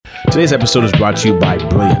Today's episode is brought to you by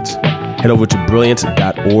Brilliant. Head over to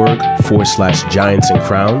brilliant.org/giants and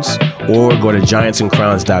crowns or go to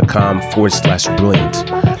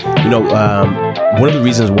giantsandcrowns.com/brilliant. One of the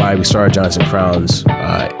reasons why we started Giants and Crowns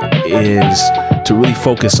is to really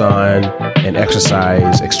focus on and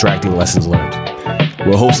exercise extracting lessons learned.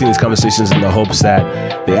 We're hosting these conversations in the hopes that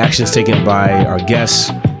the actions taken by our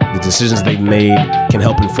guests, the decisions they've made, can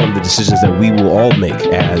help inform the decisions that we will all make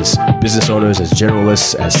as business owners, as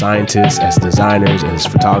generalists, as scientists, as designers, as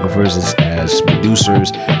photographers, as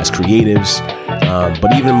producers, as creatives,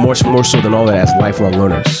 but even more so than all that, as lifelong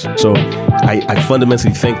learners. So I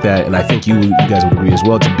fundamentally think that, and I think you guys would agree as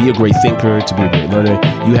well, to be a great thinker, to be a great learner,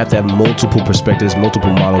 you have to have multiple perspectives,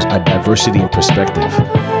 multiple models, a diversity in perspective.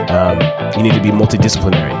 You need to be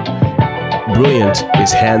multidisciplinary. Brilliant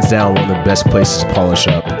is hands down one of the best places to polish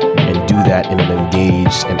up and do that in an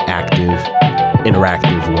engaged and active,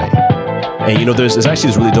 interactive way. And there's actually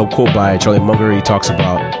this really dope quote by Charlie Munger. He talks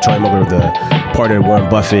about Charlie Munger, the partner of Warren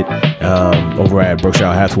Buffett over at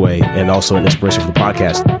Berkshire Hathaway, and also an inspiration for the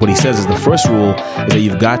podcast. What he says is the first rule is that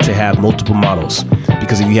you've got to have multiple models,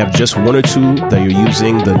 because if you have just one or two that you're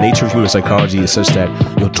using, the nature of human psychology is such that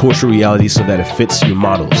you'll torture reality so that it fits your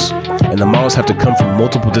models. And the models have to come from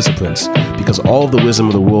multiple disciplines, because all of the wisdom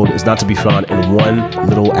of the world is not to be found in one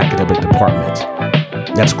little academic department.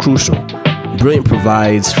 That's crucial. Brilliant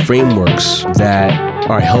provides frameworks that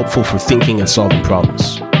are helpful for thinking and solving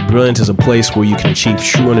problems. Brilliant is a place where you can achieve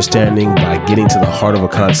true understanding by getting to the heart of a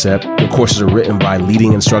concept. The courses are written by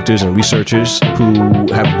leading instructors and researchers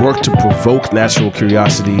who have worked to provoke natural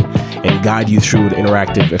curiosity and guide you through an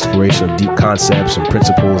interactive exploration of deep concepts and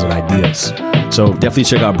principles and ideas. So definitely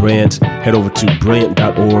check out Brilliant. Head over to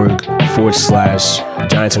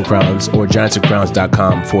brilliant.org/Giants and Crowns or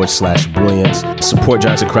giantsandcrowns.com/brilliant. Support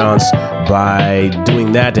Giants and Crowns by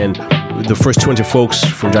doing that, and the first 200 folks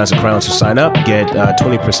from Giants and Crowns who sign up get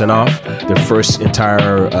 20% off their first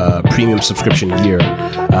entire premium subscription year.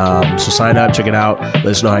 So sign up, check it out. Let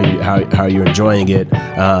us know how you're enjoying it.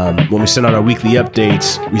 When we send out our weekly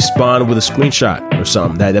updates, respond with a screenshot or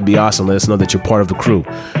something. That'd be awesome. Let us know that you're part of the crew.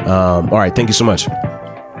 All right, thank you so much.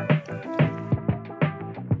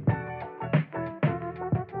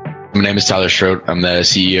 My name is Tyler Schrodt. I'm the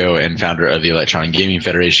CEO and founder of the Electronic Gaming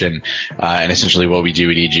Federation. And essentially what we do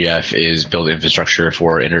at EGF is build infrastructure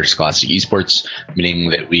for interscholastic esports, meaning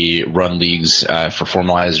that we run leagues for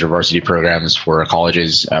formalized or varsity programs for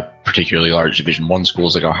colleges, particularly large Division I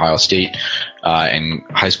schools like Ohio State, and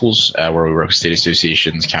high schools where we work with state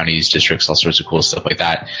associations, counties, districts, all sorts of cool stuff like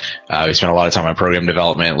that. We spend a lot of time on program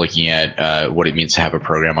development, looking at what it means to have a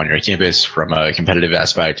program on your campus from a competitive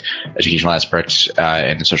aspect, educational aspect,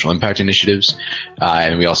 and social impact initiatives.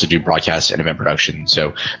 And we also do broadcast and event production.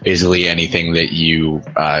 So basically anything that you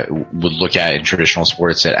would look at in traditional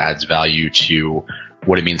sports that adds value to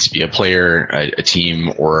what it means to be a player, a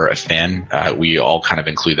team, or a fan. We all kind of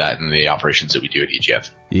include that in the operations that we do at EGF.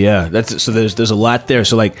 Yeah, there's a lot there.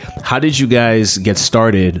 So how did you guys get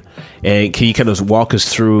started? And can you kind of walk us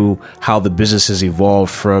through how the business has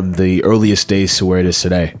evolved from the earliest days to where it is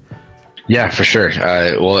today? Yeah, for sure.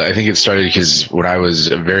 Well, I think it started because when I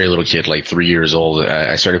was a very little kid, like 3 years old,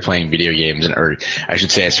 I started playing video games, or I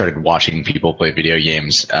should say I started watching people play video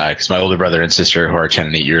games because my older brother and sister, who are 10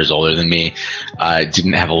 and 8 years older than me,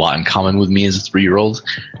 didn't have a lot in common with me as a 3-year-old.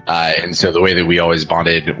 And so the way that we always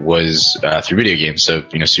bonded was through video games. So,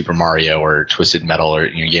 Super Mario or Twisted Metal or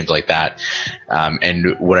games like that.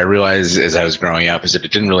 And what I realized as I was growing up is that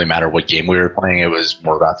it didn't really matter what game we were playing. It was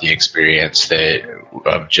more about the experience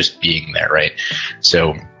of just being there, right?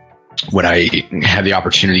 So when I had the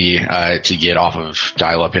opportunity to get off of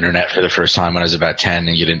dial-up internet for the first time when I was about 10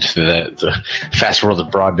 and get into the fast world of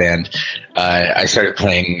broadband, I started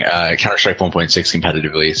playing Counter-Strike 1.6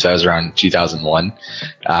 competitively. So that was around 2001.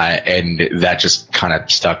 And that just kind of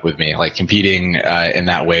stuck with me, like competing in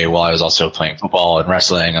that way while I was also playing football and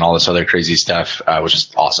wrestling and all this other crazy stuff, was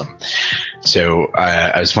just awesome. So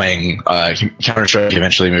I was playing Counter-Strike,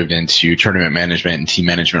 eventually moved into tournament management and team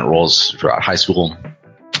management roles throughout high school.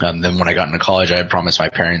 Then when I got into college, I had promised my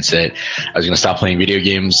parents that I was going to stop playing video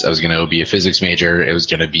games. I was going to be a physics major. It was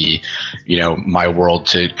going to be, my world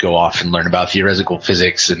to go off and learn about theoretical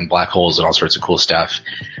physics and black holes and all sorts of cool stuff.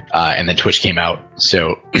 And then Twitch came out.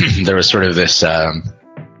 So there was sort of this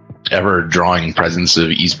ever drawing presence of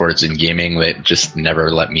esports and gaming that just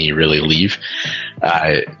never let me really leave.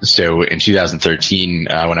 So in 2013,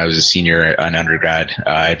 when I was a senior in undergrad,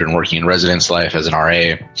 I had been working in residence life as an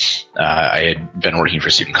RA. I had been working for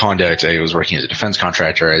student conduct. I was working as a defense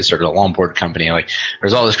contractor. I started a longboard company. Like,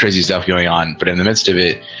 there's all this crazy stuff going on. But in the midst of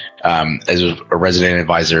it, as a resident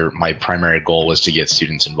advisor, my primary goal was to get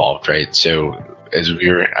students involved, right? So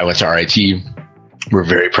I went to RIT. We're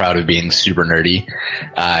very proud of being super nerdy,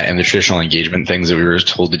 and the traditional engagement things that we were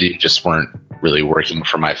told to do just weren't really working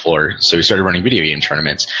for my floor. So we started running video game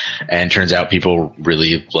tournaments, and turns out people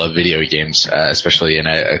really love video games, especially in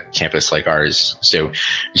a campus like ours. So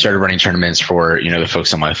we started running tournaments for, the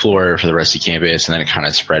folks on my floor, for the rest of campus, and then it kind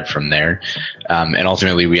of spread from there. And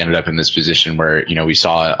ultimately we ended up in this position where, we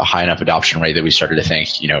saw a high enough adoption rate that we started to think,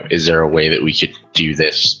 is there a way that we could do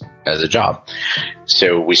this as a job?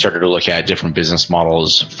 So we started to look at different business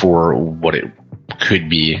models for what it could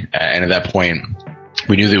be. And at that point,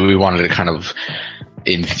 we knew that we wanted to kind of,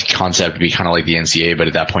 in concept, be kind of like the NCAA, but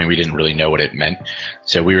at that point we didn't really know what it meant.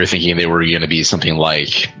 So we were thinking they were going to be something like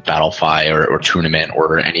Battlefy or Tournament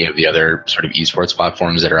or any of the other sort of esports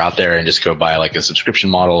platforms that are out there, and just go buy like a subscription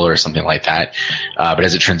model or something like that. But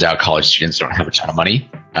as it turns out, college students don't have a ton of money.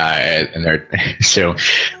 So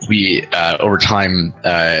we, over time,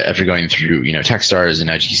 after going through, Techstars and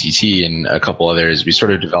now GCT and a couple others, we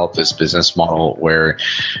sort of developed this business model where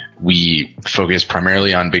we focus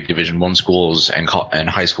primarily on big Division I schools and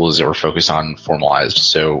high schools that were focused on formalized.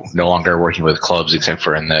 So no longer working with clubs, except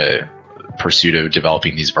for in the pursuit of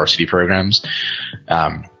developing these varsity programs,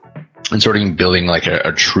 and sort of building like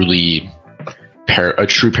a true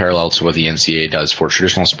parallel to what the NCAA does for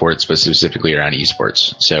traditional sports, but specifically around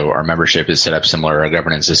esports. So our membership is set up similar, our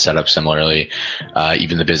governance is set up similarly,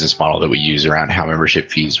 even the business model that we use around how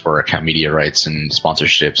membership fees work, how media rights and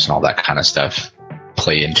sponsorships and all that kind of stuff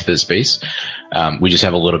play into the space. We just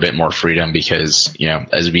have a little bit more freedom because,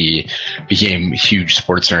 as we became huge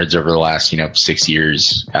sports nerds over the last, 6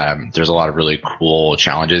 years, there's a lot of really cool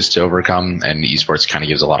challenges to overcome, and esports kind of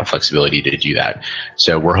gives a lot of flexibility to do that.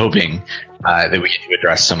 So we're hoping that we get to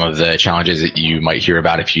address some of the challenges that you might hear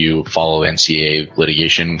about if you follow NCAA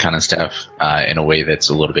litigation kind of stuff in a way that's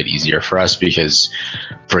a little bit easier for us, because,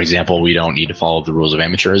 for example, we don't need to follow the rules of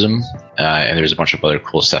amateurism, and there's a bunch of other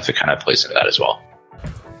cool stuff that kind of plays into that as well.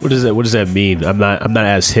 What does that mean? I'm not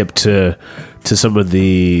as hip to some of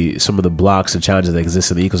the blocks and challenges that exist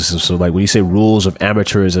in the ecosystem. So, like, when you say rules of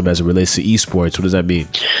amateurism as it relates to esports, what does that mean?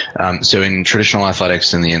 So in traditional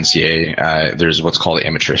athletics in the NCAA, there's what's called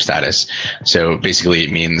amateur status. So basically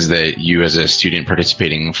it means that you as a student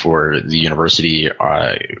participating for the university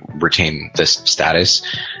retain this status,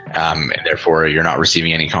 and therefore you're not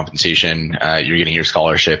receiving any compensation. You're getting your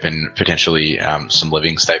scholarship and potentially some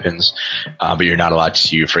living stipends, but you're not allowed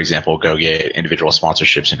to, for example, go get individual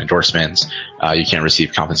sponsorships and endorsements. You can't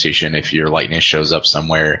receive compensation if your likeness shows up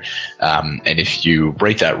somewhere. And if you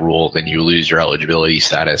break that rule, then you lose your eligibility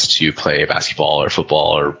status to play basketball or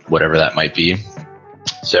football or whatever that might be.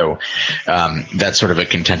 So that's sort of a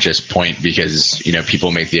contentious point because,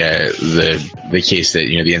 people make the case that,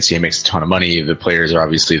 the NCAA makes a ton of money. The players are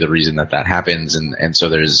obviously the reason that happens. And so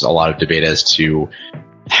there's a lot of debate as to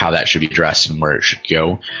how that should be addressed and where it should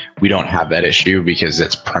go. We don't have that issue because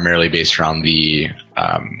it's primarily based around the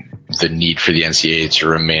need for the NCAA to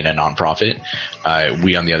remain a nonprofit.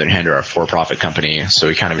 We, on the other hand, are a for-profit company, so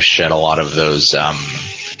we kind of shed a lot of those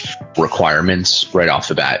requirements right off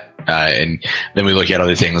the bat. And then we look at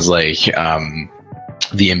other things like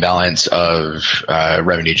the imbalance of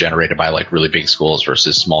revenue generated by like really big schools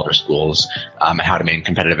versus smaller schools, and how to maintain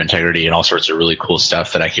competitive integrity and all sorts of really cool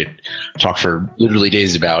stuff that I could talk for literally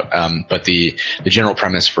days about. But the general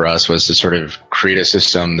premise for us was to sort of create a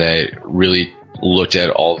system that really looked at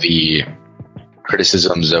all the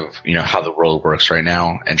criticisms of how the world works right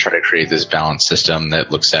now and try to create this balanced system that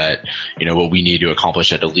looks at what we need to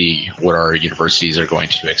accomplish at a league, what our universities are going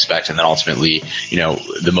to expect, and then ultimately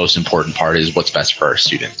the most important part is what's best for our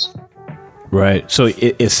students. Right. So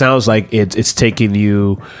it sounds like it's taking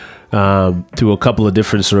you through a couple of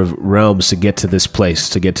different sort of realms to get to this place,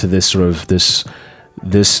 to get to this sort of this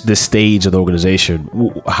stage of the organization.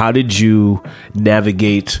 How did you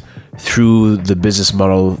navigate through the business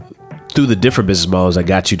model, through the different business models that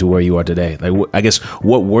got you to where you are today? Like, I guess,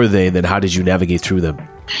 what were they, and then how did you navigate through them?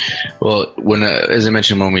 Well, as I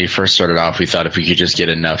mentioned, when we first started off, we thought if we could just get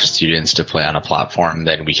enough students to play on a platform,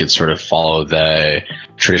 then we could sort of follow the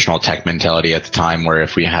traditional tech mentality at the time, where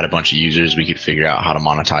if we had a bunch of users, we could figure out how to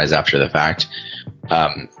monetize after the fact.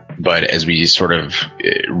 But as we sort of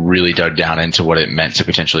really dug down into what it meant to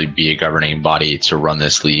potentially be a governing body to run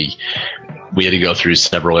this league, we had to go through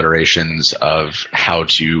several iterations of how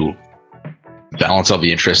to balance all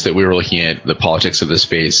the interests that we were looking at, the politics of the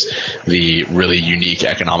space, the really unique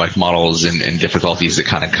economic models and difficulties that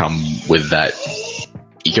kind of come with that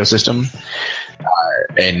ecosystem.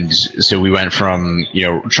 And so we went from,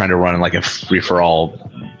 trying to run like a free-for-all,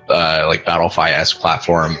 like Battlefy-esque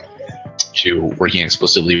platform to working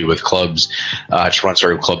exclusively with clubs to run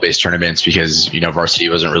sort of club-based tournaments because, varsity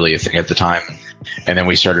wasn't really a thing at the time. And then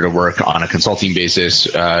we started to work on a consulting basis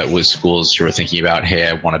with schools who were thinking about, hey,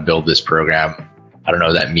 I want to build this program. I don't know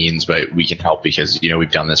what that means, but we can help because,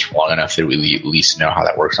 we've done this for long enough that we at least know how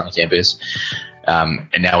that works on campus. And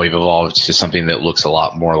now we've evolved to something that looks a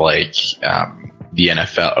lot more like the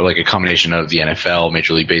NFL, or like a combination of the NFL,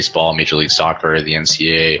 Major League Baseball, Major League Soccer, the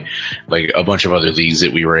NCAA, like a bunch of other leagues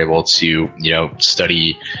that we were able to,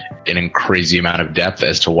 study in a crazy amount of depth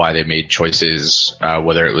as to why they made choices,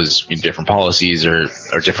 whether it was different policies or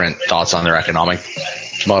different thoughts on their economic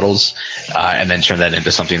models, and then turn that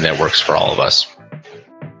into something that works for all of us.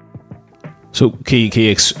 So can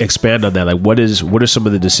you expand on that? Like, what are some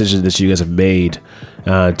of the decisions that you guys have made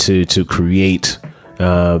to create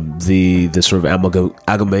the sort of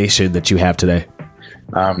amalgamation that you have today?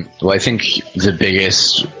 Well, I think the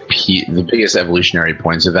biggest evolutionary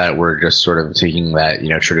points of that were just sort of taking that,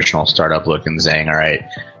 traditional startup look and saying, all right,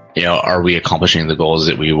 are we accomplishing the goals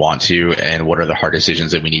that we want to, and what are the hard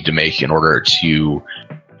decisions that we need to make in order to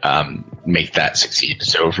make that succeed?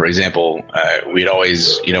 So, for example, we'd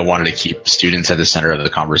always, wanted to keep students at the center of the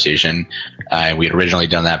conversation. And we had originally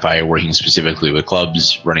done that by working specifically with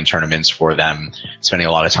clubs, running tournaments for them, spending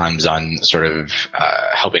a lot of times on sort of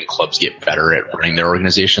helping clubs get better at running their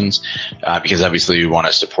organizations, because obviously we want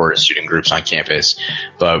to support student groups on campus.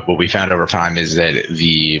 But what we found over time is that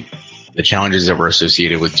the challenges that were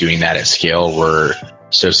associated with doing that at scale were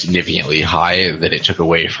so significantly high that it took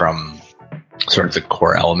away from sort of the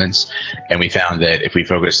core elements. And we found that if we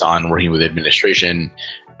focused on working with administration,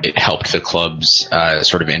 it helped the clubs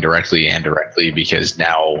sort of indirectly and directly, because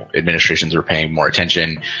now administrations were paying more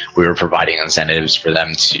attention. We were providing incentives for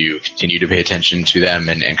them to continue to pay attention to them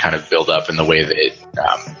and kind of build up in the way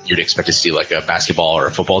that you'd expect to see like a basketball or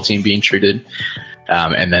a football team being treated.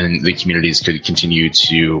 And then the communities could continue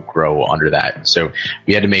to grow under that. So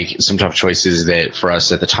we had to make some tough choices that for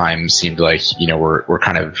us at the time seemed like, we're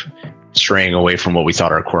kind of straying away from what we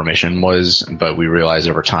thought our core mission was, but we realized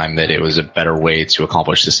over time that it was a better way to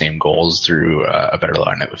accomplish the same goals through a better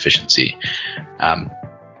line of efficiency.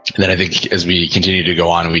 Then I think as we continue to go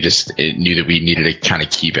on, we just knew that we needed to kind of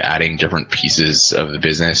keep adding different pieces of the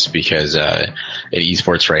business, because in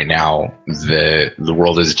esports right now, the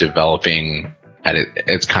world is developing at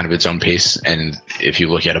it's kind of its own pace. And if you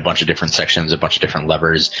look at a bunch of different sections, a bunch of different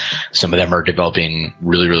levers, some of them are developing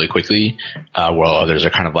really, really quickly, while others are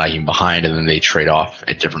kind of lagging behind, and then they trade off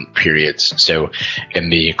at different periods. So in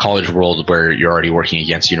the college world, where you're already working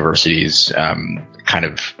against universities, kind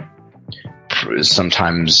of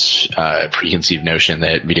sometimes preconceived notion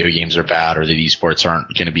that video games are bad or that esports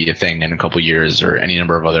aren't going to be a thing in a couple of years, or any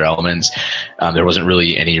number of other elements, there wasn't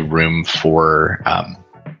really any room for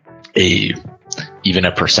even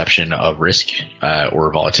a perception of risk or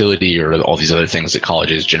volatility or all these other things that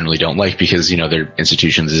colleges generally don't like, because their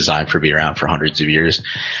institutions designed to be around for hundreds of years.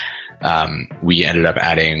 We ended up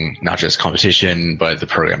adding not just competition, but the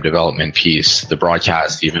program development piece, the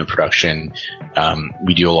broadcast, the event production.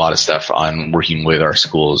 We do a lot of stuff on working with our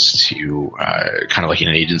schools to kind of like in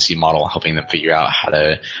an agency model, helping them figure out how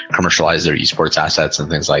to commercialize their esports assets and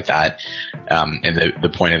things like that. And the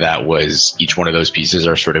point of that was each one of those pieces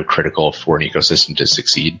are sort of critical for an ecosystem to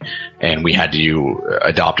succeed. And we had to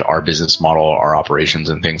adopt our business model, our operations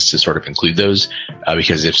and things to sort of include those.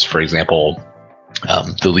 Because if, for example,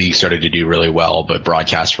 the league started to do really well, but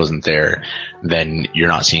broadcast wasn't there, then you're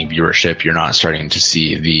not seeing viewership. You're not starting to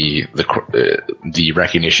see the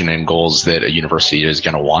recognition and goals that a university is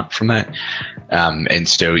going to want from that. And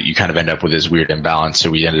so you kind of end up with this weird imbalance.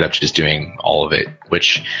 So we ended up just doing all of it,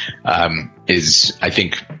 which is, I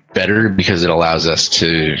think, better because it allows us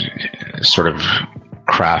to sort of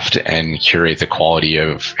craft and curate the quality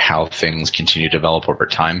of how things continue to develop over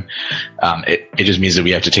time. It just means that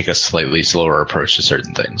we have to take a slightly slower approach to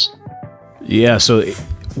certain things. Yeah. So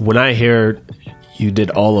when I hear you did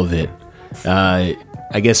all of it,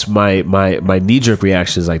 I guess my knee-jerk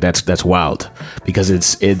reaction is like that's wild, because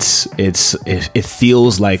it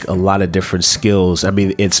feels like a lot of different skills. I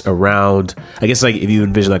mean, it's around, I guess, like if you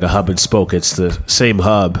envision like a hub and spoke, it's the same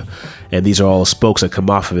hub, and these are all spokes that come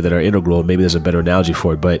off of it that are integral. Maybe there's a better analogy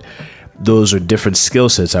for it, but those are different skill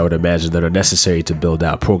sets, I would imagine, that are necessary to build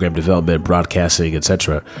out program development, broadcasting,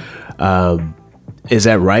 etc. Is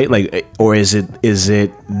that right? Like, or is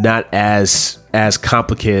it not as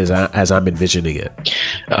complicated as I'm envisioning it?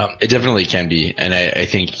 It definitely can be. And I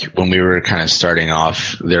think when we were kind of starting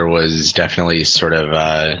off, there was definitely sort of,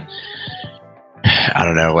 I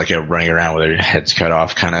don't know, like a running around with our heads cut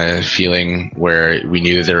off kind of feeling, where we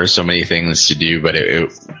knew that there were so many things to do, but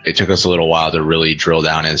it took us a little while to really drill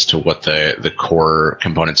down as to what the core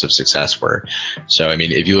components of success were. So, I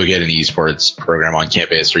mean, if you look at an esports program on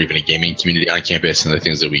campus or even a gaming community on campus and the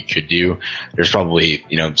things that we could do, there's probably,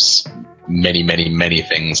 many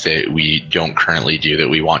things that we don't currently do that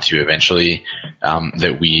we want to eventually,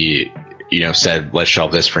 that we said, let's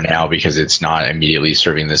shelve this for now because it's not immediately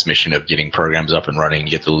serving this mission of getting programs up and running,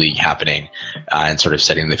 get the league happening, and sort of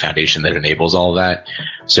setting the foundation that enables all of that.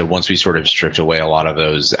 So once we sort of stripped away a lot of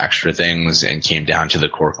those extra things and came down to the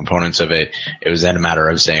core components of it, it was then a matter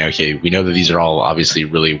of saying, okay, we know that these are all obviously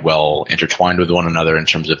really well intertwined with one another in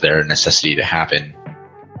terms of their necessity to happen.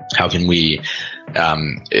 How can we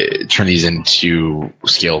turn these into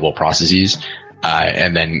scalable processes?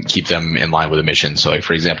 And then keep them in line with the mission. So, like,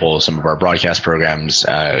 for example, some of our broadcast programs,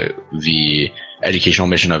 the educational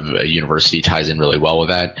mission of a university ties in really well with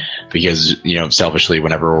that, because, selfishly,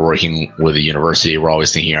 whenever we're working with a university, we're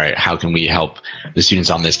always thinking, all right, how can we help the students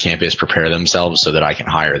on this campus prepare themselves so that I can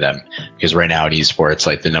hire them? Because right now in esports,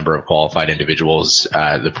 like, the number of qualified individuals,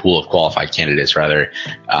 the pool of qualified candidates rather,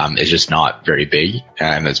 is just not very big.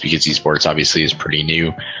 And that's because esports obviously is pretty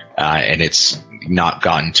new, and it's not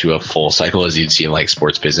gotten to a full cycle as you'd see in like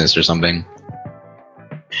sports business or something.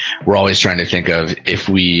 We're always trying to think of, if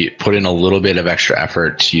we put in a little bit of extra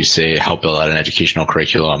effort to, say, help build out an educational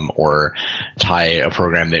curriculum or tie a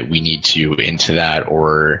program that we need to into that,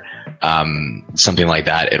 or something like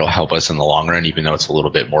that, it'll help us in the long run, even though it's a little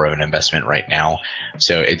bit more of an investment right now.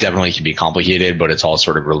 So it definitely can be complicated, but it's all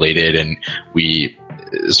sort of related, and we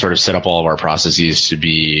sort of set up all of our processes to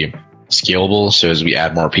be scalable. So as we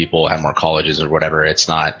add more people, add more colleges or whatever, it's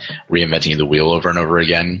not reinventing the wheel over and over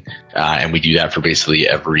again. And we do that for basically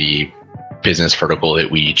every business vertical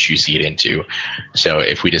that we choose to get into. So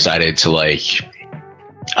if we decided to, like,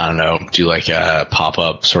 I don't know, do like a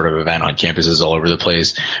pop-up sort of event on campuses all over the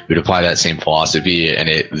place, we'd apply that same philosophy. And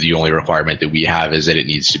the only requirement that we have is that it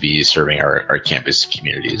needs to be serving our campus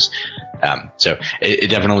communities. So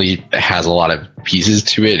it definitely has a lot of pieces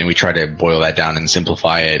to it, and we try to boil that down and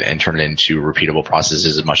simplify it and turn it into repeatable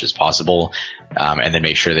processes as much as possible. And then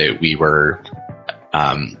make sure that we were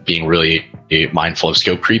being really mindful of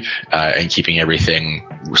scope creep, and keeping everything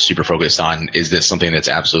super focused on, is this something that's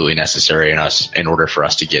absolutely necessary in order for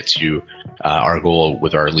us to get to our goal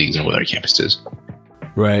with our leagues and with our campuses.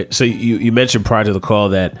 Right. So you mentioned prior to the call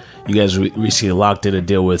that you guys recently locked in a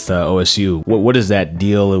deal with OSU. What is that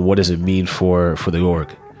deal, and what does it mean for the org?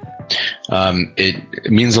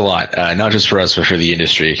 It means a lot, not just for us, but for the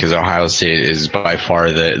industry, because Ohio State is by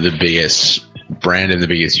far the biggest brand and the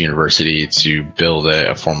biggest university to build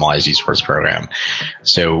a formalized esports program.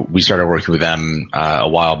 So we started working with them a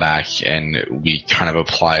while back, and we kind of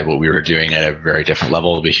applied what we were doing at a very different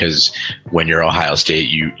level, because when you're Ohio State,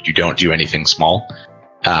 you don't do anything small.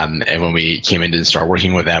 And when we came in to start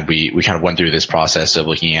working with them, we kind of went through this process of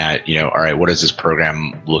looking at, all right, what does this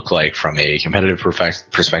program look like from a competitive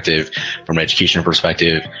perspective, from an education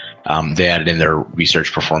perspective? They added in their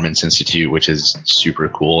Research Performance Institute, which is super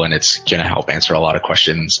cool, and it's going to help answer a lot of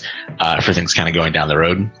questions for things kind of going down the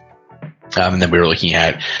road. And then we were looking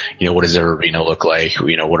at, what does their arena look like?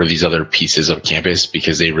 What are these other pieces of campus?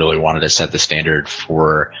 Because they really wanted to set the standard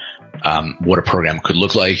for what a program could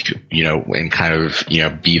look like, and kind of,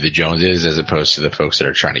 be the Joneses as opposed to the folks that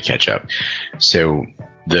are trying to catch up. So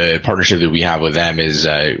the partnership that we have with them is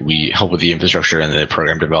we help with the infrastructure and the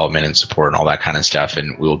program development and support and all that kind of stuff,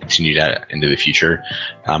 and we'll continue that into the future.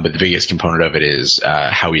 But the biggest component of it is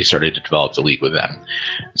how we started to develop the league with them.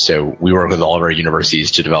 So we work with all of our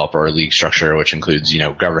universities to develop our league structure, which includes,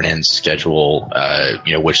 governance, schedule,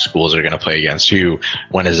 which schools are going to play against who,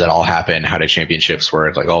 when does that all happen, how do championships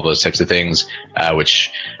work, like all those types of things,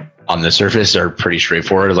 which on the surface are pretty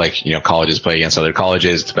straightforward. Like, colleges play against other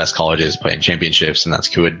colleges, the best colleges play in championships, and that's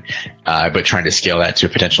good. But trying to scale that to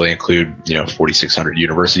potentially include, 4,600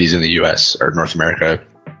 universities in the US or North America,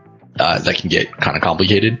 that can get kind of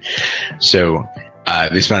complicated. So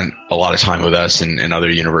they spent a lot of time with us and other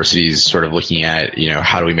universities sort of looking at,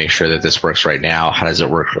 how do we make sure that this works right now? How does it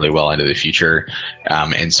work really well into the future?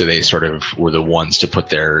 And so they sort of were the ones to put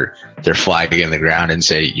their flag in the ground and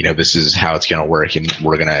say, this is how it's going to work. And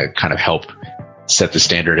we're going to kind of help set the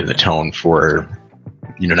standard and the tone for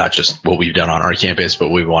not just what we've done on our campus, but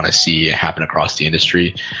what we want to see happen across the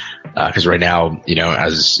industry. Because right now,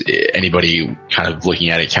 as anybody kind of looking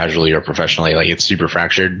at it casually or professionally, like it's super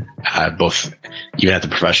fractured, both even at the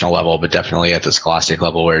professional level, but definitely at the scholastic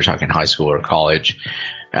level where you're talking high school or college.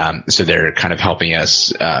 So they're kind of helping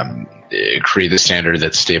us create the standard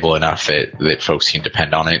that's stable enough that folks can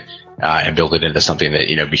depend on it. And build it into something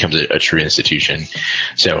that, becomes a true institution.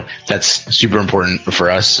 So that's super important for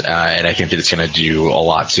us. And I think that it's going to do a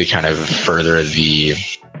lot to kind of further the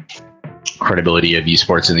credibility of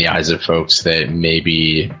esports in the eyes of folks that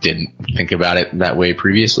maybe didn't think about it that way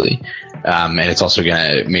previously. And it's also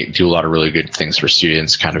going to do a lot of really good things for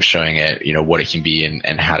students, kind of showing it, what it can be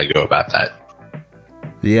and how to go about that.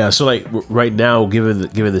 Yeah. So like right now, given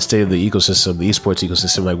the state of the ecosystem, the esports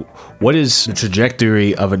ecosystem, like what is the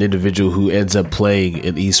trajectory of an individual who ends up playing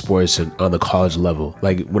in esports and on the college level?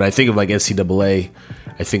 Like when I think of like NCAA,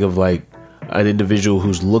 I think of like an individual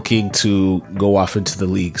who's looking to go off into the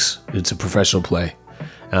leagues, into professional play.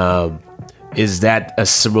 Is that a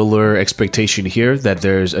similar expectation here, that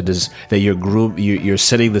there's that you're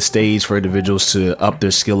setting the stage for individuals to up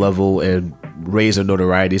their skill level and raise their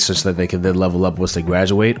notoriety such that they can then level up once they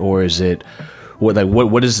graduate? Or is it what's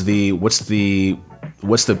the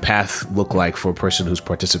path look like for a person who's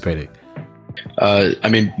participating?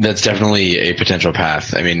 That's definitely a potential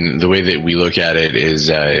path. The way that we look at it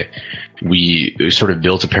is we sort of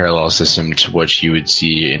built a parallel system to what you would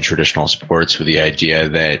see in traditional sports, with the idea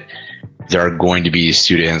that there are going to be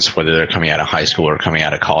students, whether they're coming out of high school or coming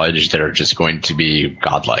out of college, that are just going to be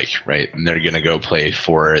godlike, right? And they're going to go play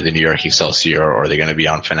for the New York Excelsior, or they're going to be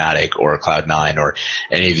on Fnatic or Cloud9 or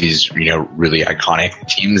any of these, really iconic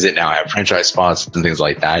teams that now have franchise spots and things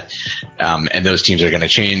like that. And those teams are going to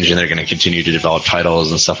change, and they're going to continue to develop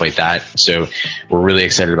titles and stuff like that. So we're really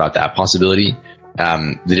excited about that possibility.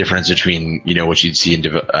 The difference between, what you'd see in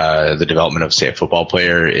the development of, say, a football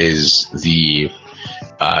player is the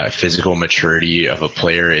physical maturity of a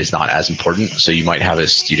player is not as important. So you might have a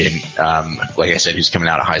student, like I said, who's coming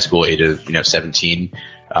out of high school, age of 17,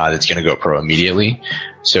 that's going to go pro immediately.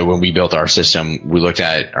 So when we built our system, we looked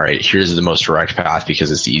at, all right, here's the most direct path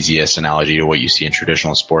because it's the easiest analogy to what you see in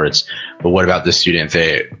traditional sports. But what about the student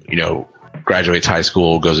that, graduates high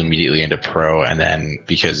school, goes immediately into pro, and then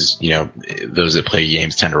because, those that play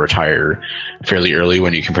games tend to retire fairly early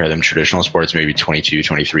when you compare them to traditional sports, maybe 22,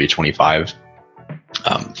 23, 25.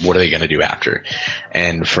 What are they going to do after?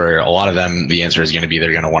 And for a lot of them, the answer is going to be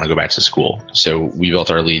they're going to want to go back to school. So we built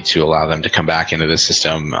our lead to allow them to come back into the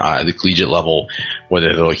system, the collegiate level,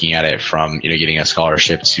 whether they're looking at it from, getting a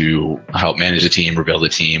scholarship to help manage a team or build a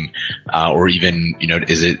team, or even,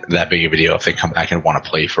 is it that big of a deal if they come back and want to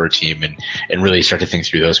play for a team, and really start to think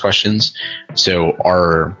through those questions. So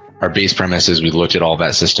our base premise as we looked at all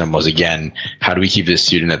that system was, again, how do we keep this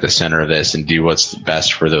student at the center of this and do what's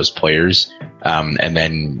best for those players? And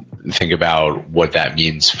then think about what that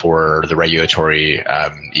means for the regulatory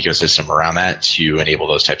ecosystem around that to enable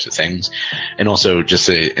those types of things. And also just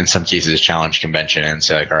to, in some cases, challenge convention and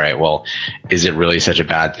say, like, all right, well, is it really such a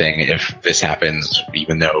bad thing if this happens,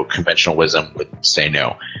 even though conventional wisdom would say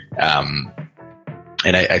no?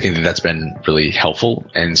 And I think that that's been really helpful.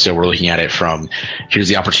 And so we're looking at it from, here's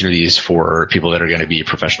the opportunities for people that are going to be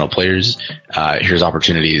professional players. Here's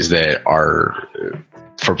opportunities that are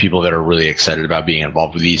for people that are really excited about being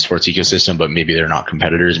involved with the esports ecosystem, but maybe they're not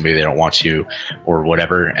competitors, maybe they don't want to, or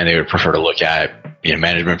whatever, and they would prefer to look at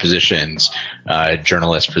management positions,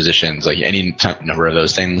 journalist positions, like any number of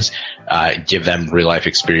those things. Give them real life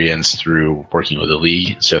experience through working with the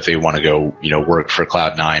league. So if they want to go, work for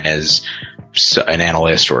Cloud9 as an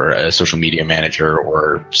analyst or a social media manager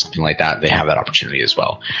or something like that, they have that opportunity as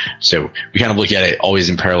well. So we kind of look at it always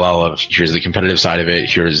in parallel of, here's the competitive side of it,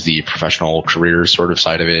 here's the professional career sort of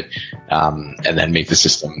side of it, and then make the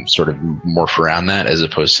system sort of morph around that as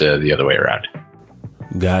opposed to the other way around.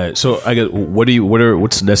 Got it. So I guess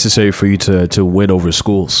what's necessary for you to win over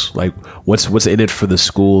schools? Like what's in it for the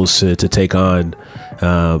schools to take on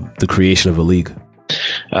the creation of a league?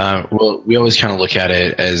 Well, we always kind of look at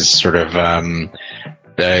it as sort of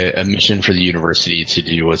a mission for the university to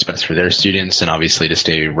do what's best for their students, and obviously to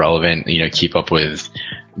stay relevant, keep up with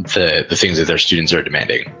the things that their students are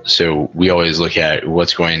demanding. So we always look at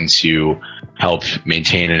what's going to help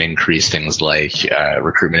maintain and increase things like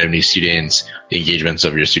recruitment of new students, the engagements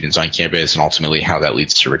of your students on campus, and ultimately how that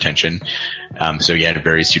leads to retention. So again,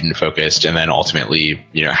 very student focused. And then ultimately,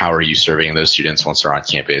 how are you serving those students once they're on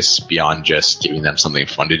campus beyond just giving them something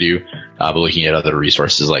fun to do, but looking at other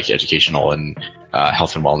resources like educational and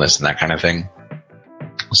health and wellness and that kind of thing.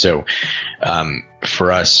 So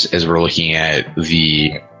for us, as we're looking at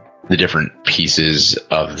the the different pieces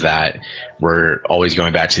of that, we're always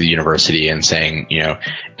going back to the university and saying,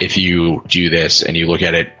 if you do this and you look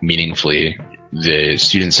at it meaningfully, the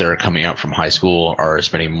students that are coming out from high school are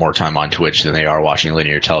spending more time on Twitch than they are watching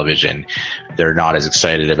linear television. They're not as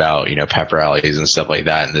excited about, pep rallies and stuff like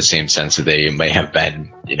that in the same sense that they may have been,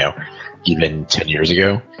 even 10 years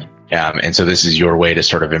ago. And so this is your way to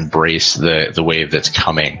sort of embrace the wave that's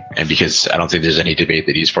coming. And because I don't think there's any debate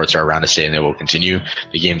that esports are around to stay and they will continue,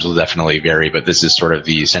 the games will definitely vary, but this is sort of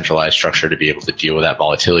the centralized structure to be able to deal with that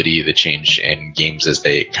volatility, the change in games as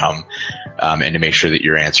they come, and to make sure that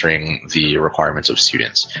you're answering the requirements of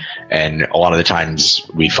students. And a lot of the times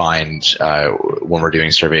we find when we're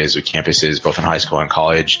doing surveys with campuses, both in high school and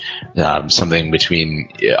college, something between,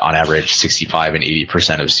 on average, 65 and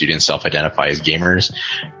 80% of students self-identify as gamers.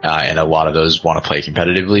 And a lot of those want to play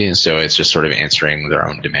competitively. And so it's just sort of answering their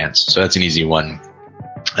own demands. So that's an easy one.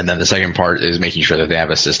 And then the second part is making sure that they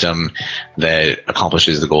have a system that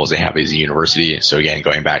accomplishes the goals they have as a university. So again,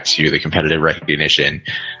 going back to the competitive recognition,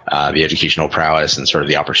 the educational prowess, and sort of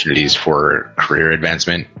the opportunities for career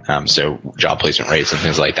advancement. So job placement rates and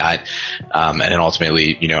things like that. And then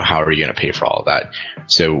ultimately, how are you going to pay for all of that?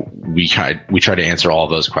 So we try to answer all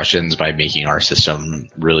of those questions by making our system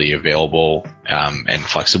really available and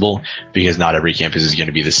flexible, because not every campus is going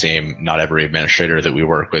to be the same. Not every administrator that we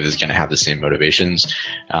work with is going to have the same motivations.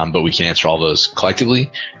 But we can answer all those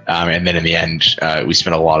collectively. And then in the end, we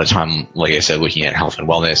spend a lot of time, like I said, looking at health and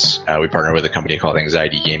wellness. We partner with a company called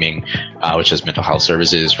Anxiety Gaming, which has mental health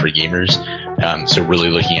services for gamers. So really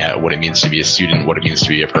looking at what it means to be a student, what it means to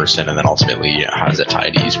be a person, and then ultimately, how does that tie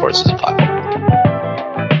to esports as a platform?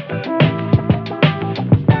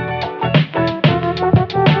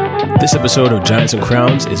 This episode of Giants and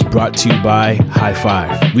Crowns is brought to you by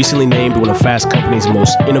High5. Recently named one of Fast Company's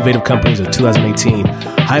most innovative companies of 2018,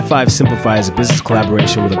 High5 simplifies business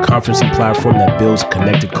collaboration with a conferencing platform that builds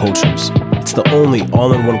connected cultures. It's the only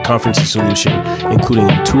all-in-one conferencing solution, including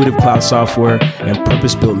intuitive cloud software and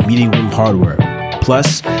purpose-built meeting room hardware.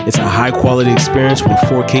 Plus, it's a high-quality experience with a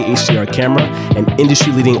 4K HDR camera and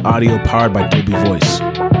industry-leading audio powered by Dolby Voice.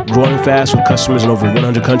 Growing fast with customers in over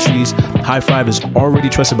 100 countries, High5 is already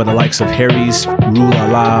trusted by the likes of Harry's, Rue La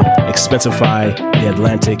La, Expensify, The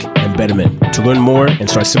Atlantic, and Betterment. To learn more and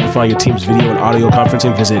start simplifying your team's video and audio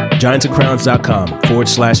conferencing, visit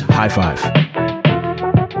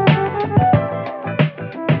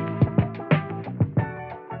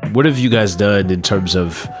giantsandcrowns.com/High5. What have you guys done in terms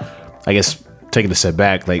of, I guess, taking a step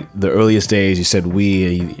back, like the earliest days? You said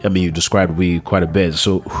we, you described we quite a bit.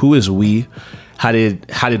 So who is we? How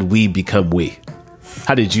did we become we?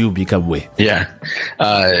 How did you become we? Yeah.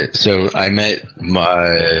 So I met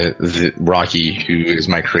Rocky, who is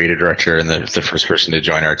my creative director and the first person to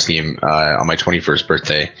join our team on my 21st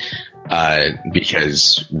birthday,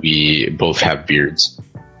 because we both have beards.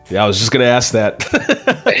 Yeah, I was just going to ask that.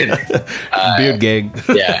 Beard gang.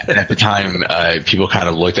 Yeah. And at the time, people kind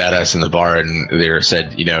of looked at us in the bar and they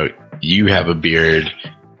said, you have a beard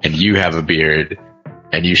and you have a beard,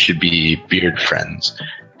 and you should be beard friends.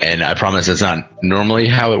 And I promise that's not normally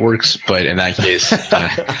how it works, but in that case,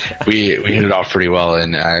 we hit it off pretty well.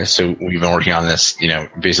 And so we've been working on this,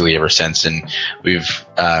 basically ever since. And we've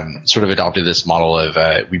sort of adopted this model of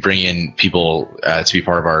we bring in people to be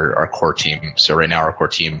part of our core team. So right now our core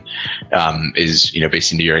team is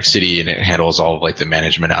based in New York City, and it handles all of like the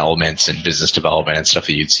management elements and business development and stuff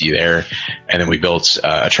that you'd see there. And then we built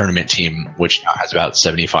a tournament team, which now has about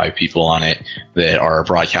 75 people on it that are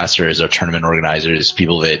broadcasters or tournament organizers,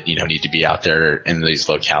 people that need to be out there in these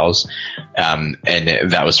locales. And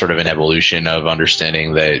that was sort of an evolution of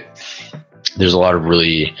understanding that there's a lot of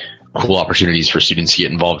really cool opportunities for students to get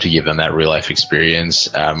involved, to give them that real life experience,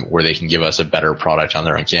 where they can give us a better product on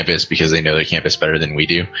their own campus because they know their campus better than we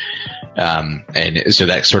do. And so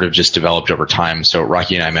that sort of just developed over time. So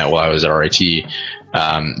Rocky and I met while I was at RIT.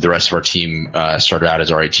 The rest of our team started out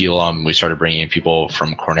as RIT alum. We started bringing in people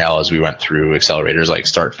from Cornell as we went through accelerators like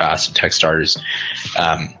Start Fast and Techstars.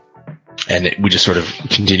 And we just sort of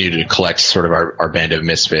continued to collect sort of our band of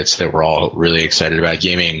misfits that were all really excited about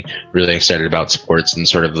gaming, really excited about sports, and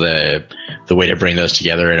sort of the way to bring those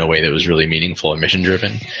together in a way that was really meaningful and mission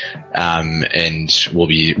driven. And we'll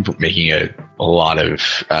be making a lot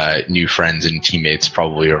of new friends and teammates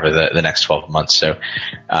probably over the next 12 months. So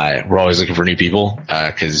we're always looking for new people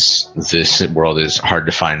because this world is hard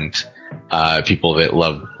to find people that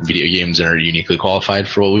love video games and are uniquely qualified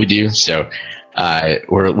for what we do. So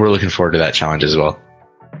we're looking forward to that challenge as well.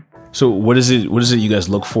 So what is it you guys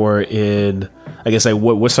look for in, I guess, like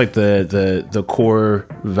what's like the core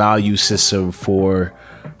value system for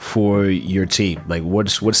your team? Like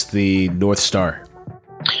what's the North Star?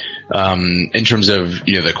 In terms of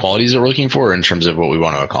the qualities that we're looking for, or in terms of what we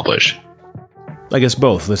want to accomplish? I guess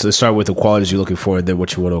both. Let's start with the qualities you're looking for, and then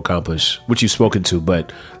what you want to accomplish, which you've spoken to.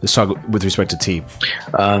 But let's talk with respect to team.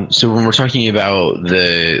 So when we're talking about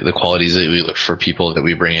the qualities that we look for people that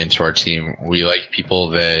we bring into our team, we like people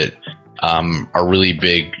that are really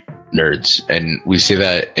big nerds, and we say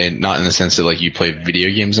that not in the sense that like you play video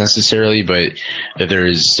games necessarily, but that there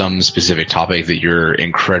is some specific topic that you're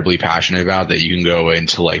incredibly passionate about that you can go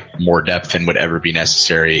into like more depth than would ever be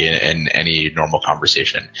necessary in any normal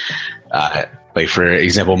conversation. Like for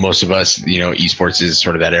example, most of us, esports is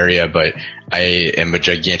sort of that area, but I am a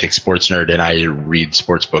gigantic sports nerd and I read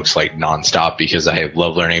sports books like nonstop because I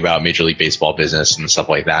love learning about Major League Baseball business and stuff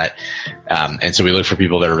like that. And so we look for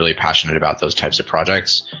people that are really passionate about those types of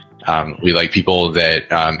projects. We like people that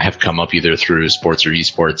have come up either through sports or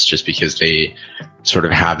esports just because they sort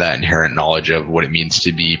of have that inherent knowledge of what it means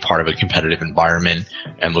to be part of a competitive environment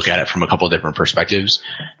and look at it from a couple of different perspectives.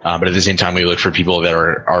 But at the same time, we look for people that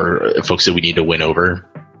are folks that we need to win over,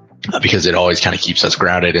 because it always kind of keeps us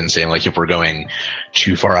grounded and saying like if we're going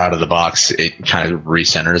too far out of the box, it kind of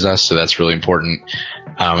recenters us. So that's really important.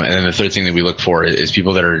 And then the third thing that we look for is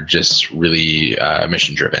people that are just really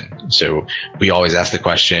mission driven. So we always ask the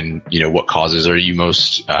question, what causes are you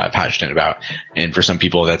most passionate about? And for some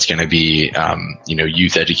people, that's going to be,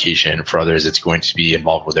 youth education. For others, it's going to be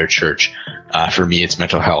involved with their church. For me, it's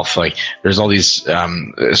mental health. Like there's all these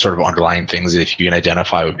sort of underlying things that if you can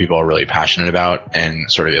identify what people are really passionate about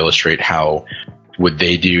and sort of illustrate how what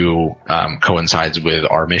they do coincides with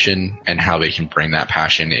our mission and how they can bring that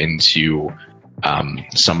passion into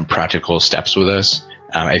some practical steps with us.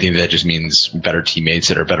 I think that just means better teammates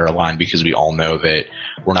that are better aligned, because we all know that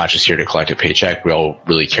we're not just here to collect a paycheck. We all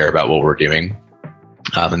really care about what we're doing.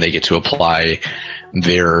 And they get to apply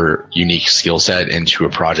their unique skill set into a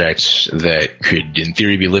project that could, in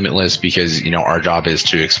theory, be limitless, because, our job is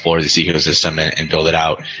to explore this ecosystem and build it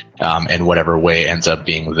out. And whatever way ends up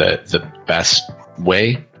being the best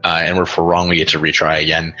way. And if we're wrong, we get to retry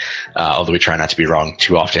again. Although we try not to be wrong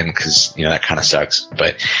too often, because, that kind of sucks.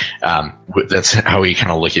 But that's how we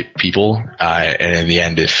kind of look at people. And in the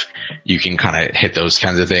end, if you can kind of hit those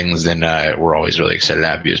kinds of things, then we're always really excited to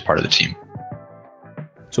have you as part of the team.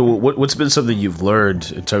 So what's been something you've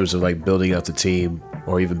learned in terms of like building out the team,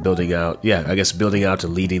 or even building out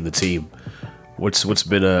and leading the team? What's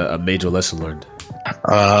been a major lesson learned?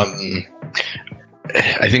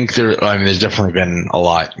 I think there's definitely been a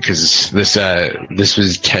lot, because this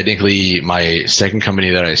was technically my second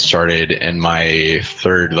company that I started and my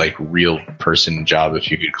third like real person job, if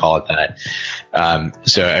you could call it that.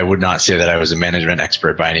 So I would not say that I was a management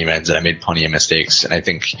expert by any means, and I made plenty of mistakes. And I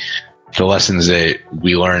think the lessons that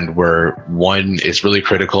we learned were, one, it's really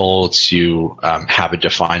critical to have a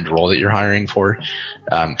defined role that you're hiring for.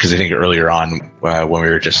 Because I think earlier on, when we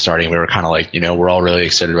were just starting, we were kind of like, we're all really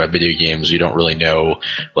excited about video games. We don't really know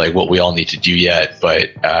like what we all need to do yet, but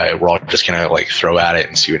we're all just going to like throw at it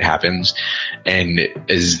and see what happens. And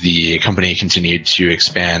as the company continued to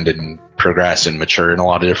expand and progress and mature in a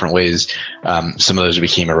lot of different ways, some of those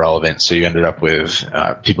became irrelevant. So you ended up with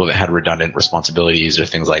people that had redundant responsibilities or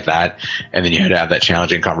things like that. And then you had to have that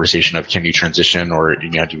challenging conversation of, can you transition, or do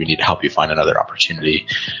we need to help you find another opportunity?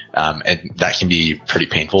 And that can be pretty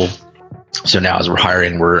painful. So now as we're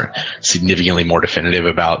hiring, we're significantly more definitive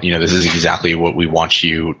about, this is exactly what we want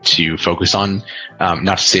you to focus on.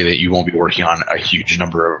 Not to say that you won't be working on a huge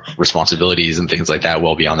number of responsibilities and things like that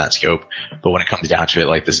well beyond that scope. But when it comes down to it,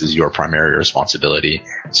 like, this is your primary responsibility.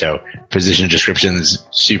 So position descriptions,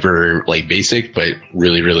 super like basic, but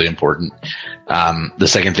really, really important. The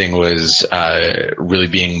second thing was really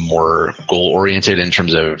being more goal oriented in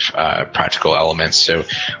terms of practical elements. So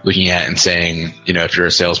looking at and saying, if you're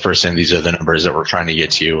a salesperson, these are the numbers that we're trying to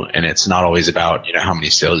get to. And it's not always about, how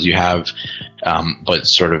many sales you have, but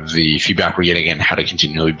sort of the feedback we're getting and how to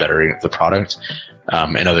continually better the product.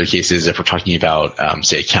 In other cases, if we're talking about,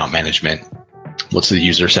 say, account management, what's the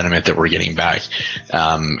user sentiment that we're getting back?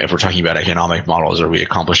 If we're talking about economic models, are we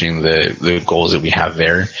accomplishing the goals that we have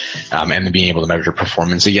there? And then being able to measure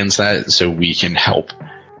performance against that, so we can help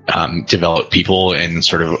develop people and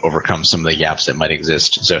sort of overcome some of the gaps that might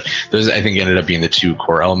exist. So those, I think, ended up being the two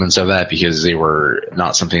core elements of that, because they were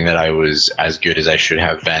not something that I was as good as I should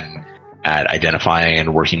have been at identifying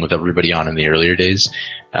and working with everybody on in the earlier days.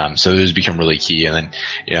 So those become really key. And then,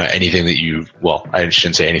 anything that I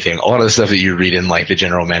shouldn't say anything. A lot of the stuff that you read in like the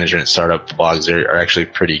general management startup blogs are actually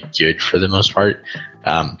pretty good for the most part.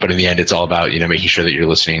 But in the end, it's all about, making sure that you're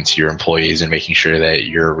listening to your employees and making sure that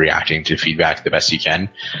you're reacting to feedback the best you can.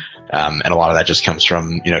 And a lot of that just comes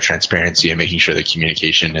from, transparency and making sure that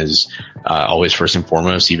communication is always first and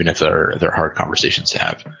foremost, even if they're hard conversations to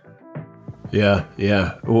have. Yeah.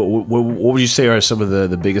 Yeah. What would you say are some of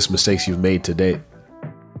the biggest mistakes you've made to date?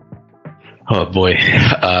 Oh boy.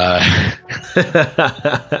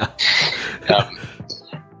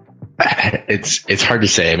 It's hard to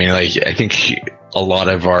say. I mean, I think a lot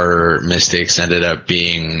of our mistakes ended up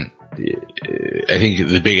being, I think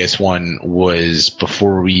the biggest one was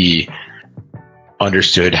before we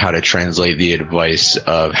understood how to translate the advice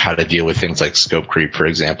of how to deal with things like scope creep, for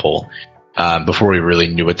example. Before we really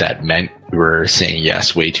knew what that meant, we were saying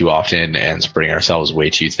yes way too often and spreading ourselves way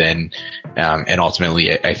too thin. And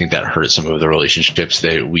ultimately, I think that hurt some of the relationships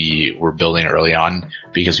that we were building early on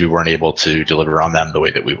because we weren't able to deliver on them the way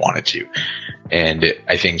that we wanted to. And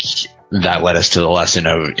I think that led us to the lesson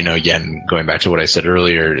of, again, going back to what I said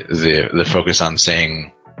earlier, the focus on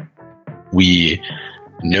saying we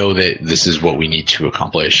know that this is what we need to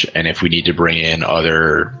accomplish. And if we need to bring in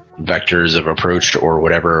other vectors of approach or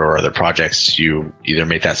whatever, or other projects to either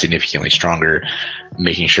make that significantly stronger,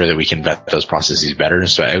 making sure that we can vet those processes better.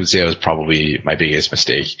 So I would say that was probably my biggest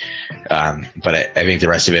mistake. But I think the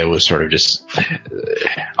rest of it was sort of just,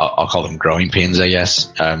 I'll call them growing pains, I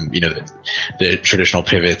guess. The traditional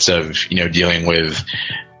pivots of, dealing with,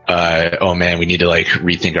 oh man, we need to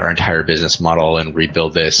rethink our entire business model and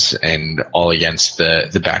rebuild this, and all against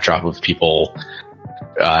the backdrop of people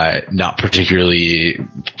not particularly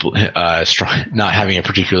strong, not having a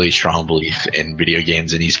particularly strong belief in video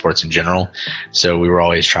games and esports in general. So we were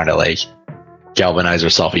always trying to galvanize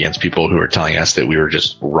ourselves against people who were telling us that we were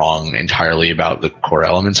just wrong entirely about the core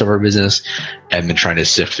elements of our business, and then trying to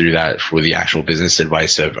sift through that with the actual business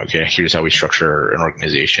advice of, okay, here's how we structure an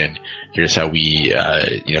organization. Here's how we,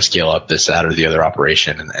 scale up this, that, or the other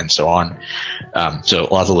operation, and so on. So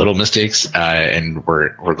lots of little mistakes, and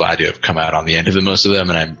we're glad to have come out on the end of most of them.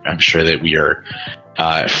 And I'm sure that we are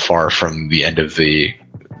far from the end of the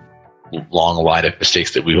long line of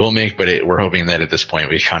mistakes that we will make, but we're hoping that at this point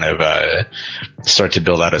we kind of start to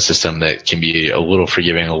build out a system that can be a little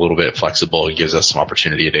forgiving, a little bit flexible, and gives us some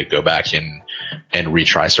opportunity to go back and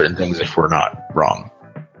retry certain things if we're not wrong.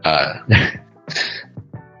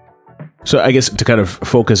 So I guess to kind of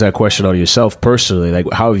focus that question on yourself personally,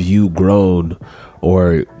 how have you grown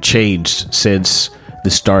or changed since the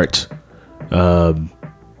start?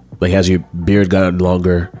 Has your beard gotten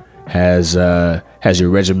longer? Has your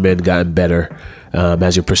regimen gotten better?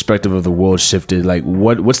 Has your perspective of the world shifted?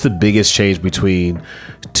 What's the biggest change between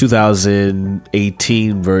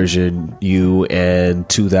 2018 version you and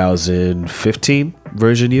 2015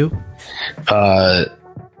 version you?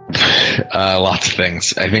 Lots of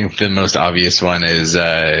things. I think the most obvious one is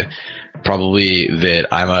probably that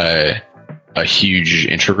I'm a huge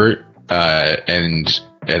introvert, and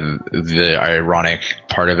the ironic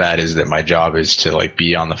part of that is that my job is to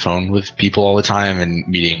be on the phone with people all the time and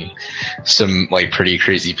meeting some pretty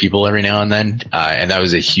crazy people every now and then. And that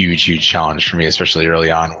was a huge challenge for me, especially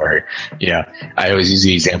early on, where, I always use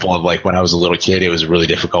the example of when I was a little kid, it was really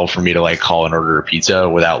difficult for me to call and order a pizza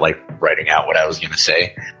without writing out what I was going to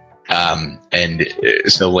say. And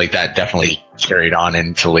so that definitely carried on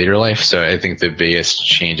into later life. So I think the biggest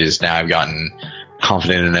change is now I've gotten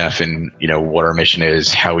confident enough in, what our mission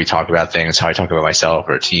is, how we talk about things, how I talk about myself,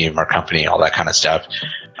 our team, our company, all that kind of stuff,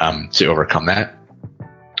 to overcome that.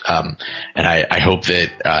 And I hope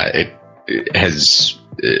that it has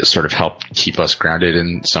sort of helped keep us grounded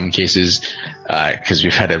in some cases, because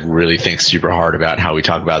we've had to really think super hard about how we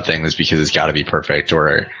talk about things, because it's got to be perfect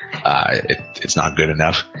or it's not good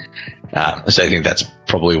enough. So I think that's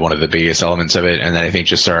probably one of the biggest elements of it. And then I think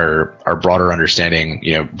just our broader understanding,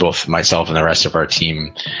 both myself and the rest of our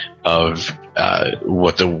team, of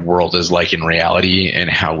what the world is like in reality and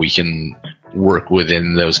how we can work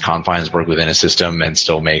within those confines, work within a system and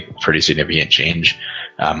still make pretty significant change.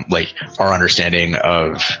 Our understanding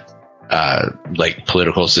of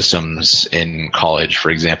political systems in college,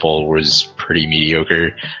 for example, was pretty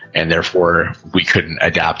mediocre, and therefore we couldn't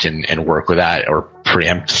adapt and work with that or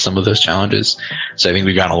preempt some of those challenges. So I think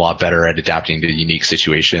we've gotten a lot better at adapting to unique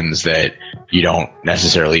situations that you don't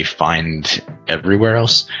necessarily find everywhere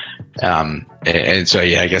else. And so,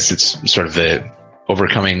 yeah, I guess it's sort of the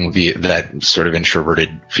overcoming that sort of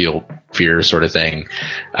introverted fear sort of thing,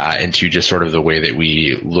 into just sort of the way that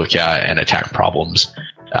we look at and attack problems.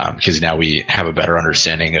 Because now we have a better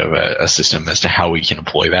understanding of a system as to how we can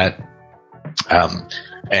employ that,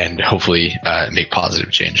 and hopefully make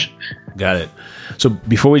positive change. Got it. So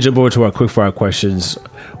before we jump over to our quickfire questions,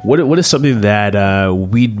 what is something that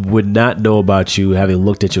we would not know about you having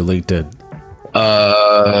looked at your LinkedIn?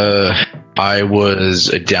 I was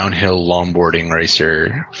a downhill longboarding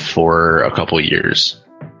racer for a couple of years.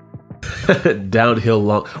 Downhill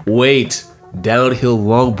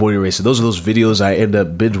longboarding racer. Those are those videos I end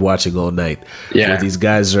up binge watching all night. Yeah, where these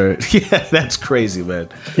guys are. Yeah, that's crazy, man.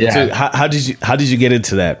 Yeah. So how did you get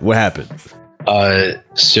into that? What happened?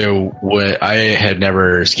 So I had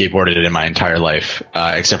never skateboarded in my entire life,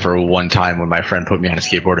 except for one time when my friend put me on a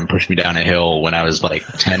skateboard and pushed me down a hill when I was like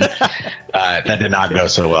 10. That did not go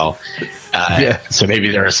so well. So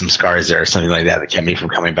maybe there are some scars there or something like that kept me from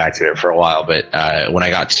coming back to it for a while. But when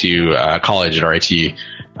I got to college at RIT,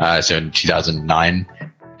 so in 2009,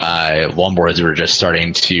 longboards were just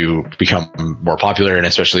starting to become more popular, and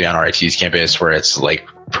especially on RIT's campus where it's like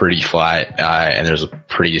pretty flat and there's a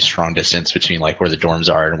pretty strong distance between like where the dorms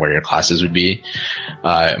are and where your classes would be.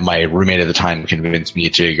 My roommate at the time convinced me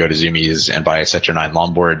to go to Zoomies and buy a Sector 9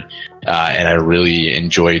 longboard, and I really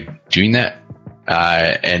enjoyed doing that.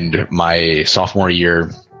 And my sophomore year,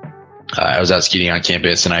 I was out skating on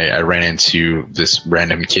campus and I ran into this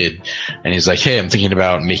random kid and he's like, "Hey, I'm thinking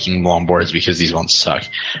about making longboards because these ones suck."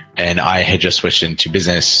 And I had just switched into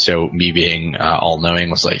business. So me being all knowing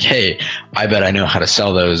was like, "Hey, I bet I know how to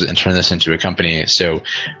sell those and turn this into a company." So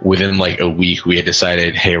within like a week, we had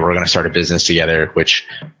decided, hey, we're going to start a business together, which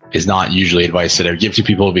is not usually advice that I would give to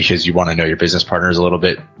people because you want to know your business partners a little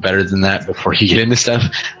bit better than that before you get into stuff.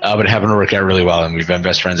 But it happened to work out really well, and we've been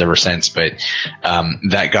best friends ever since. But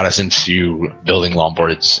that got us into building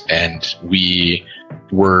longboards, and we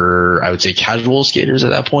were, I would say, casual skaters at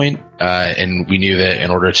that point. And we knew that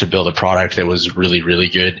in order to build a product that was really, really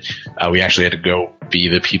good, we actually had to go be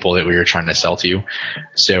the people that we were trying to sell to.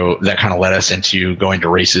 So that kind of led us into going to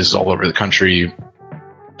races all over the country,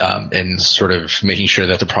 and sort of making sure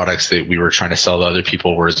that the products that we were trying to sell to other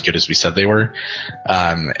people were as good as we said they were.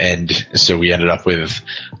 And so we ended up with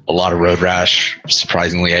a lot of road rash.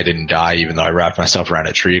 Surprisingly, I didn't die, even though I wrapped myself around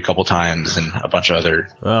a tree a couple times and a bunch of other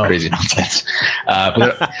crazy nonsense.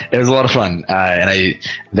 But it was a lot of fun. And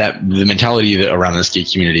the mentality around the skate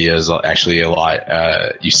community is actually a lot.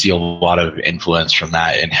 You see a lot of influence from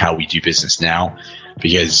that in how we do business now,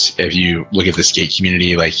 because if you look at the skate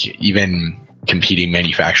community, like even competing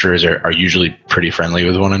manufacturers are usually pretty friendly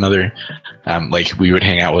with one another. Like we would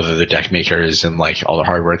hang out with other deck makers and like all the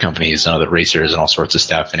hardware companies and other racers and all sorts of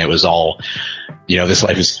stuff. And it was all, this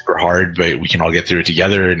life is super hard, but we can all get through it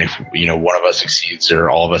together. And if, one of us succeeds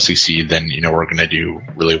or all of us succeed, then, we're going to do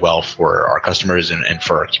really well for our customers and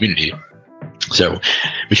for our community. So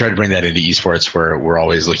we try to bring that into esports, where we're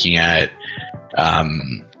always looking at,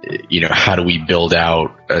 how do we build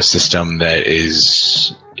out a system that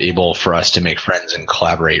is able for us to make friends and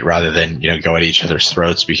collaborate rather than, go at each other's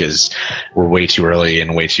throats, because we're way too early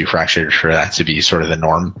and way too fractured for that to be sort of the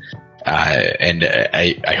norm. And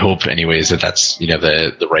I hope anyways that's,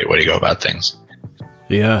 the right way to go about things.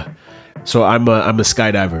 Yeah. So I'm a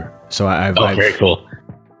skydiver. So I've very cool.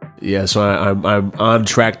 Yeah. So I'm on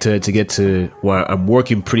track to get to, well, I'm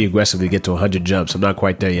working pretty aggressively to get to 100 jumps. I'm not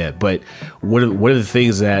quite there yet, but one of the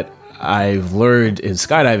things that I've learned in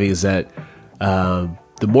skydiving is that,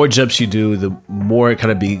 the more jumps you do, the more it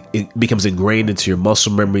becomes ingrained into your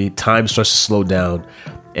muscle memory. Time starts to slow down,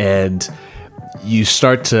 and you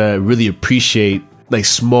start to really appreciate like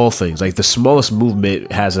small things. Like the smallest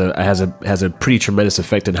movement has a pretty tremendous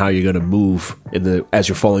effect on how you're going to move as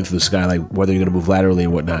you're falling through the sky. Like whether you're going to move laterally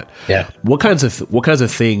or whatnot. Yeah. What kinds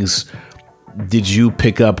of things did you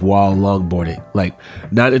pick up while longboarding? Like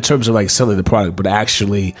not in terms of like selling the product, but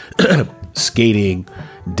actually skating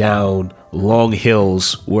down long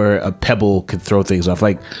hills where a pebble could throw things off.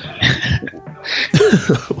 Like,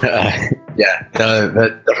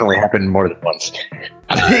 that definitely happened more than once.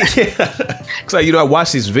 Because I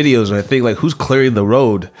watch these videos and I think like, who's clearing the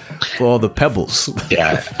road for all the pebbles?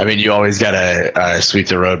 Yeah, I mean, you always gotta sweep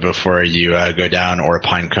the road before you go down, or a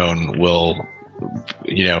pine cone will,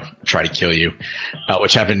 try to kill you,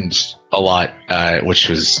 which happened a lot, which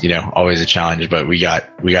was, always a challenge, but we got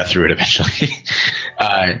through it eventually.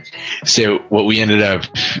 So what we ended up,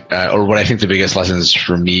 or what I think the biggest lessons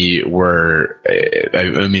for me were,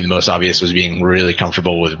 the most obvious was being really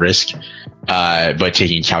comfortable with risk, but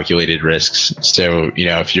taking calculated risks. So,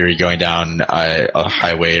 if you're going down a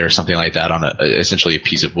highway or something like that on essentially a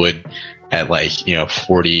piece of wood at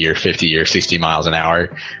 40 or 50 or 60 miles an hour,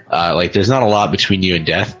 there's not a lot between you and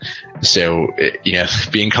death. So,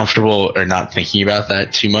 being comfortable or not thinking about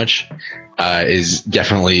that too much is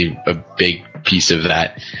definitely a big piece of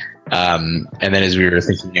that. And then as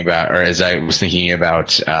I was thinking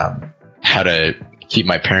about, how to keep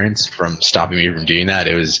my parents from stopping me from doing that.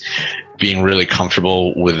 It was being really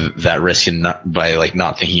comfortable with that risk and by like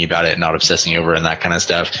not thinking about it, not obsessing over it and that kind of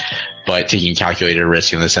stuff, but taking calculated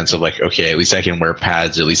risk in the sense of like, okay, at least I can wear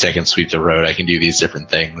pads, at least I can sweep the road, I can do these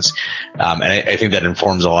different things. And I think that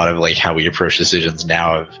informs a lot of like how we approach decisions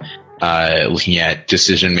now, of looking at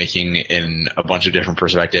decision making in a bunch of different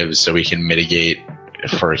perspectives so we can mitigate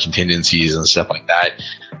for contingencies and stuff like that.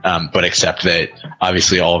 But accept that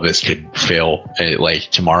obviously all of this could fail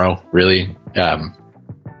like tomorrow, really.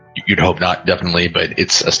 You'd hope not, definitely, but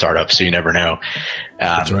it's a startup, so you never know.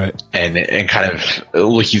 That's right. And kind of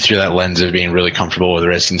looking through that lens of being really comfortable with the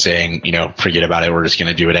risk and saying, forget about it. We're just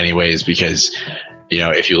going to do it anyways, because,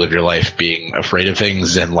 if you live your life being afraid of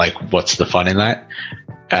things, then like, what's the fun in that?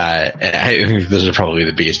 And I think those are probably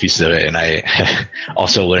the biggest pieces of it. And I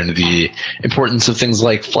also learned the importance of things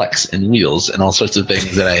like flex and wheels and all sorts of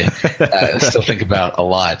things that I still think about a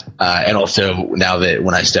lot. And also now that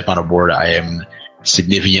when I step on a board, I am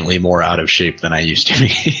significantly more out of shape than I used to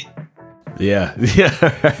be. Yeah,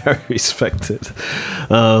 I respect it.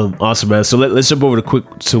 Awesome, man. So let's jump over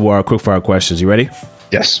to our quick fire questions. You ready?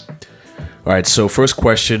 Yes. All right. So first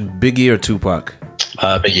question: Biggie or Tupac?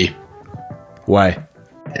 Biggie. Why?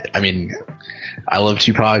 I mean, I love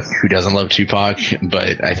Tupac. Who doesn't love Tupac?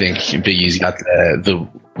 But I think Biggie's got the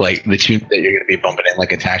tune that you're going to be bumping in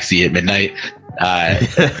like a taxi at midnight.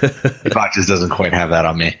 Tupac just doesn't quite have that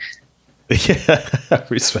on me. Yeah, I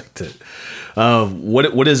respect it.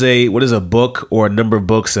 What is a book or a number of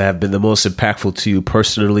books that have been the most impactful to you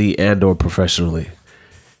personally and or professionally?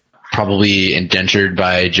 Probably Indentured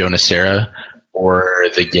by Joe Nocera or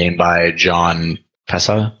The Game by John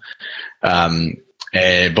Pessa.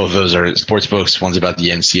 And both of those are sports books. One's about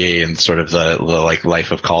the NCAA and sort of the like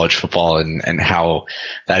life of college football and how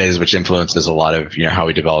that is, which influences a lot of, how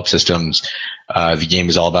we develop systems. The Game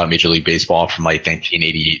is all about Major League Baseball from like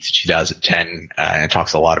 1988 to 2010. And it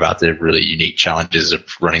talks a lot about the really unique challenges of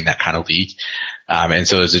running that kind of league. And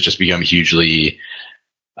so those have just become hugely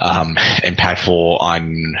impactful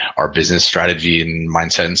on our business strategy and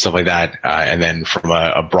mindset and stuff like that. And then from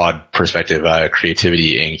a broad perspective,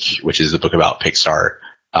 Creativity Inc., which is the book about Pixar,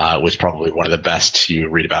 was probably one of the best to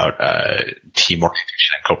read about team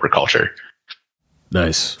orientation and corporate culture.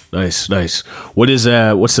 Nice. What's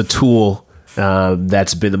the tool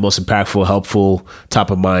that's been the most impactful, helpful, top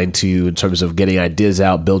of mind to you in terms of getting ideas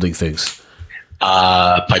out, building things?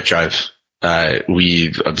 Pipedrive.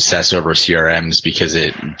 We obsess over CRMs because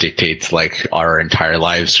it dictates like our entire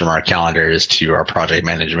lives, from our calendars to our project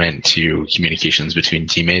management to communications between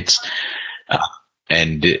teammates.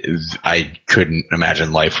 And I couldn't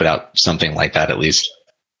imagine life without something like that, at least.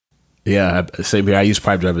 Yeah, same here. I use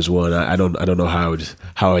Pipedrive as well, and I don't know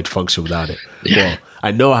how I'd function without it. Yeah. Well, I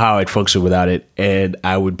know how I'd function without it, and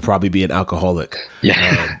I would probably be an alcoholic.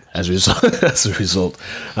 Yeah. As a result.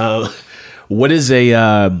 What is a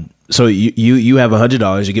so you have $100?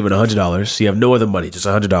 You're given $100. You have no other money, just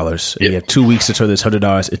 $100. And you have 2 weeks to turn this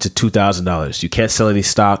 $100 into $2,000. You can't sell any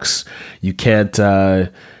stocks. You can't sell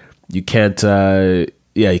any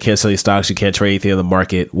stocks. You can't trade anything on the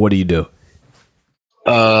market. What do you do?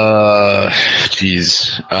 Buy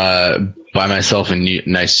myself a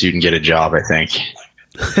nice suit and get a job, I think.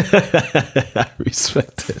 I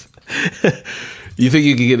respect it. You think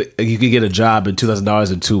you could get a job in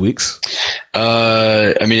 $2,000 in 2 weeks?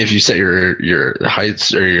 I mean, if you set your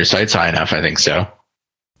heights or your sights high enough, I think so.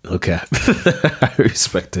 Okay. I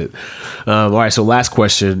respect it. All right. So last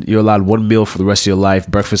question. You're allowed one meal for the rest of your life,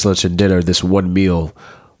 breakfast, lunch, and dinner. This one meal.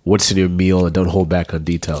 What's in your meal? And don't hold back on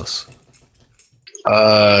details.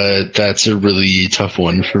 That's a really tough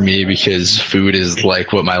one for me because food is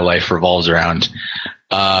like what my life revolves around.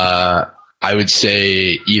 I would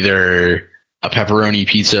say either a pepperoni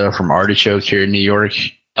pizza from Artichoke here in New York,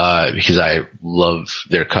 because I love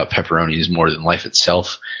their cut pepperonis more than life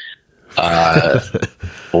itself.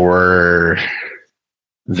 Or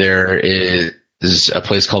there is a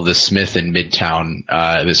place called The Smith in Midtown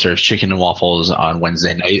that serves chicken and waffles on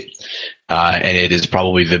Wednesday night. And it is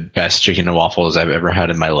probably the best chicken and waffles I've ever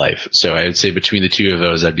had in my life. So I would say between the two of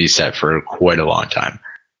those, I'd be set for quite a long time.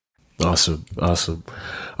 Awesome.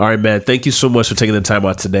 All right, man. Thank you so much for taking the time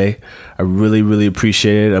out today. I really, really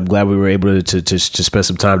appreciate it. I'm glad we were able to spend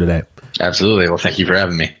some time today. Absolutely. Well, thank you for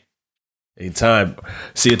having me. Anytime.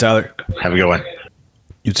 See you, Tyler. Have a good one.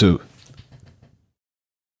 You too.